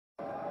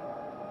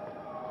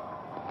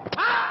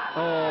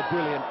Oh,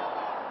 brilliant.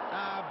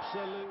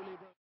 Absolutely brilliant.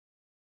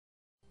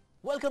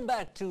 Welcome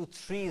back to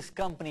Three's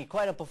Company.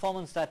 Quite a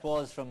performance that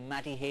was from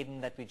Matty Hayden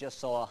that we just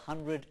saw,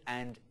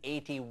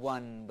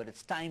 181. But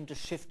it's time to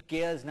shift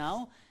gears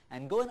now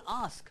and go and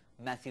ask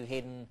Matthew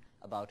Hayden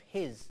about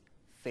his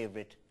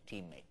favourite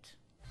teammate.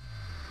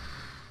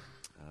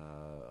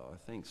 I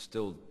think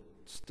still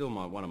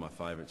one of my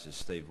favourites is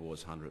Steve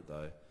Waugh's 100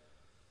 though.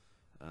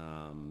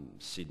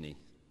 Sydney,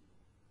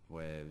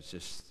 where it was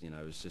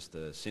just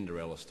the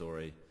Cinderella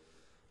story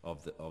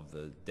of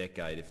the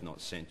decade, if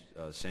not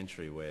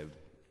century, where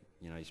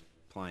he's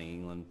playing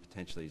England,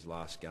 potentially his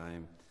last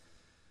game,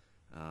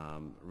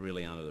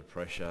 really under the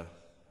pressure,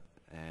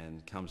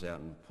 and comes out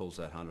and pulls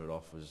that 100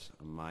 off. Was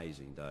an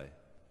amazing day.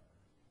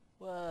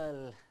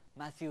 Well,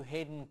 Matthew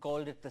Hayden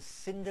called it the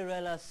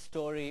Cinderella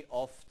story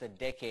of the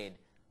decade.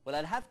 Well,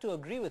 I'd have to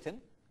agree with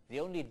him. The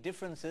only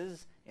difference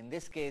is, in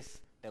this case,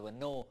 there were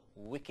no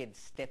wicked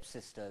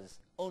stepsisters,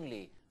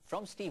 only,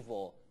 from Steve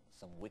Waugh,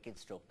 some wicked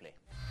stroke play.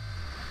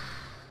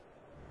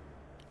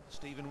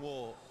 Stephen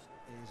Waugh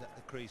is at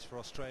the crease for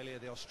Australia,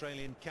 the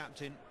Australian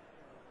captain,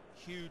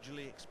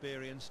 hugely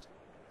experienced,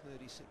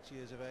 36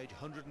 years of age,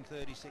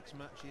 136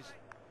 matches,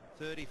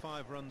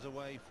 35 runs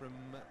away from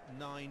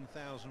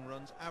 9,000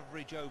 runs,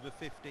 average over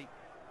 50.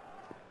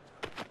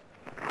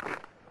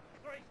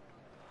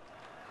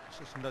 It's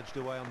just nudged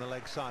away on the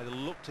leg side. He'll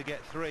look to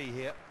get 3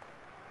 here.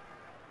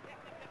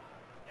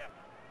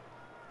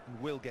 And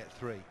will get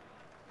 3.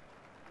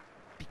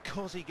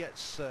 Because he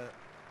gets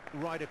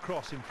right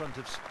across in front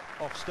of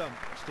off stump,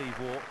 Steve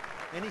Waugh,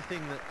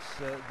 anything that's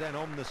then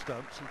on the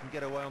stumps, he can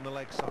get away on the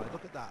leg side.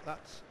 Look at that.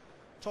 That's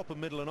top of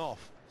middle and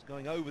off. It's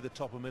going over the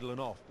top of middle and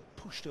off, but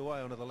pushed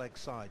away onto the leg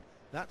side.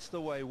 That's the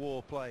way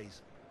Waugh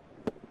plays.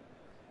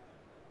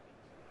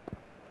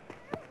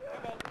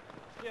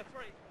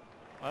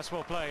 That's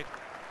well played.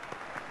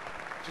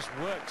 Just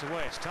worked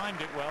away. It's timed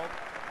it well.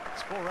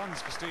 It's 4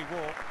 runs for Steve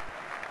Waugh.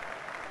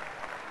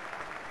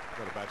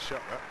 Not a bad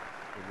shot, that.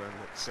 A man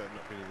that's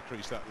not been in the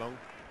crease that long.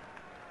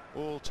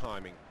 All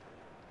timing.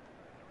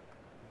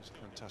 He's a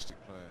fantastic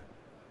player.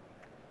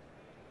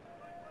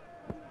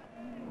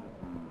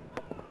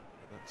 But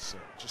that's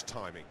just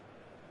timing.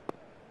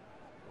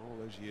 All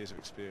those years of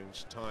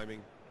experience,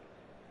 timing.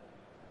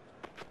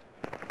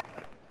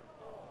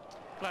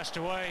 Flashed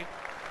away.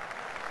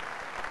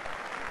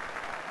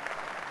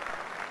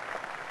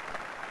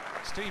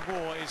 Steve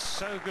Waugh is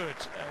so good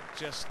at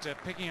just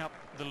picking up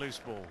the loose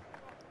ball.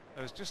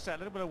 There was just that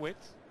little bit of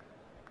width,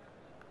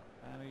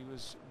 and he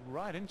was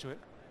right into it.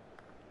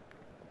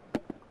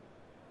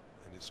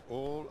 And it's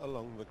all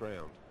along the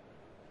ground.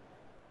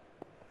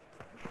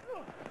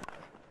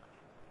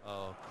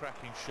 Oh,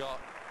 cracking shot.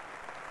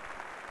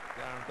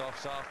 Darren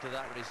Goff's after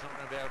that, but he's not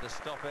going to be able to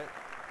stop it.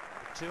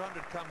 The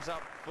 200 comes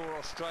up for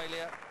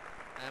Australia,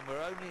 and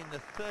we're only in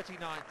the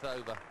 39th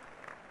over.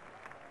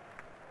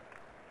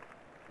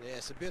 Yeah,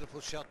 it's a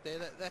beautiful shot there.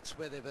 That's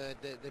where they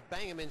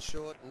bang him in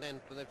short, and then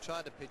when they've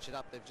tried to pitch it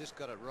up, they've just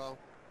got it wrong.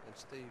 And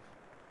Steve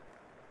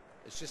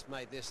has just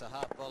made this a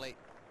half volley.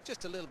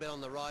 Just a little bit on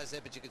the rise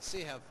there, but you can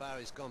see how far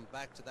he's gone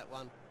back to that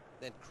one,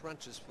 then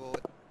crunches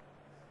forward.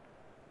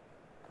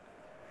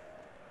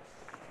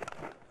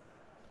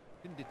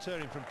 Didn't deter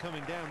him from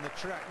coming down the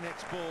track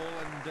next ball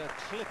and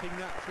clipping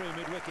that through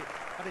mid-wicket.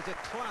 That is a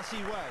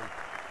classy way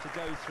to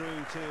go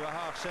through to a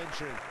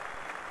half-century.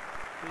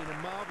 Been a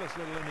marvellous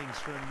little innings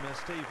from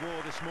Steve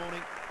Waugh this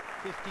morning.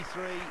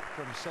 53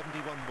 from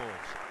 71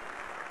 balls.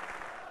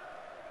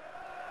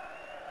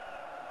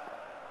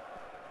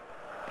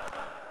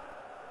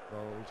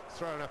 Bowled,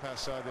 thrown up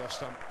outside the off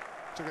stump.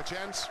 Took a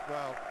chance.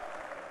 Well,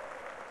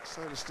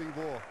 so does Steve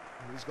Waugh.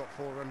 He's got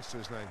 4 runs to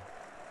his name.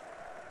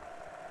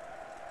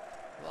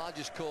 Well, I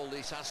just call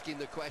this asking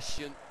the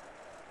question.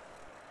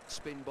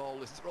 Spin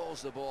bowler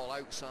throws the ball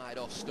outside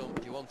off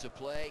stump. Do you want to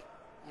play?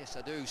 Yes,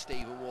 I do,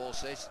 Stephen Waugh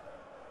says.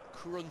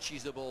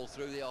 Crunches the ball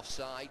through the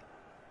offside.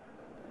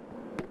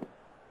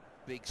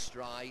 Big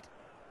stride.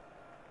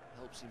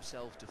 Helps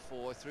himself to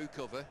 4 through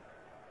cover.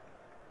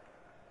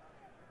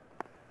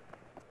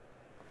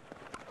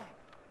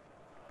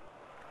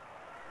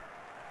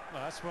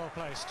 Well, that's well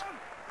placed.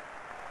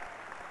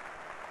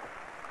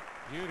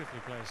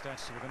 Beautifully placed,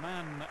 actually, with a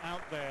man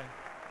out there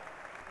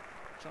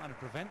trying to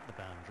prevent the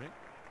boundary.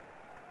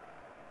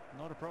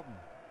 Not a problem.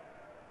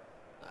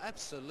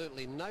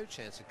 Absolutely no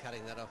chance of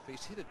cutting that off.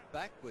 He's hit it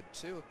backward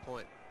to a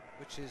point,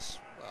 which is,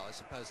 well, I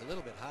suppose a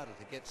little bit harder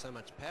to get so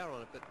much power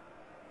on it, but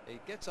he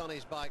gets on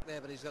his bike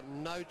there, but he's got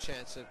no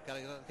chance of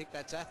cutting it off. I think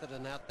that's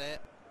Atherton out there.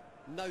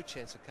 No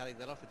chance of cutting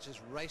that off. It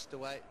just raced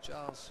away.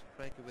 Giles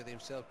cranking with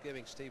himself,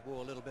 giving Steve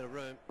Waugh a little bit of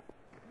room.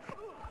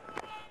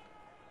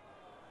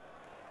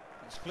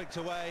 It's flicked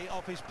away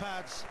off his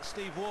pads.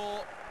 Steve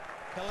Waugh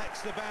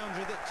collects the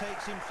boundary that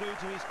takes him through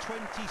to his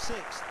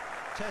 26th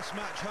Test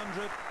match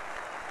 100.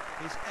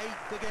 His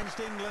 8th against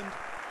England.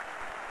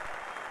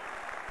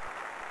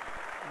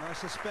 And I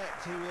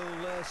suspect he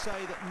will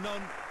say that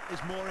none is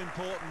more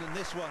important than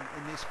this one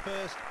in this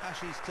first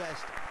Ashes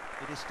Test.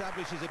 It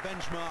establishes a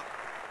benchmark.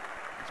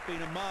 It's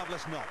been a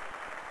marvellous knock.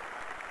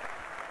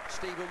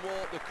 Stephen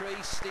Waugh at the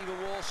crease.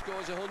 Stephen Waugh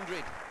scores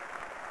 100.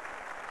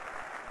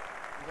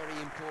 A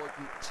very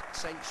important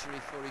century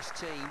for his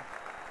team.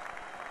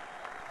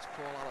 As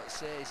Paul Allott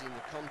says, in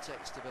the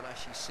context of an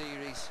Ashes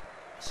series,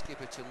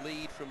 skipper to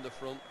lead from the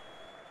front,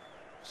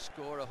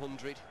 score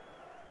 100.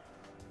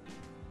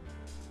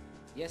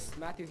 Yes,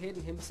 Matthew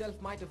Hayden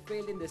himself might have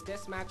failed in this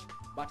test match,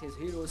 but his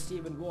hero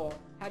Stephen Waugh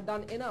had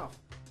done enough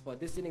for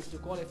this innings to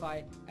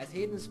qualify as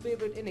Hayden's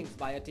favourite innings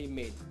by a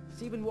teammate.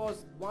 Stephen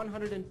Waugh's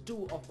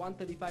 102 of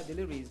 135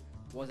 deliveries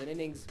was an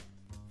innings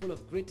full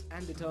of grit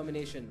and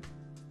determination.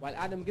 While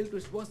Adam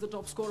Gilchrist was the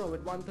top scorer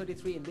with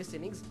 133 in this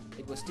innings,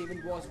 it was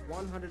Stephen Waugh's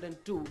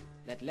 102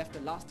 that left a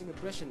lasting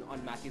impression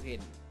on Matthew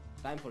Hayden.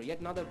 Time for yet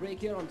another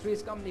break here on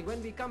Three's Company.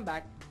 When we come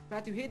back,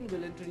 Matthew Hayden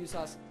will introduce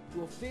us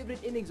to a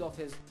favourite innings of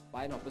his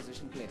by an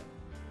opposition player.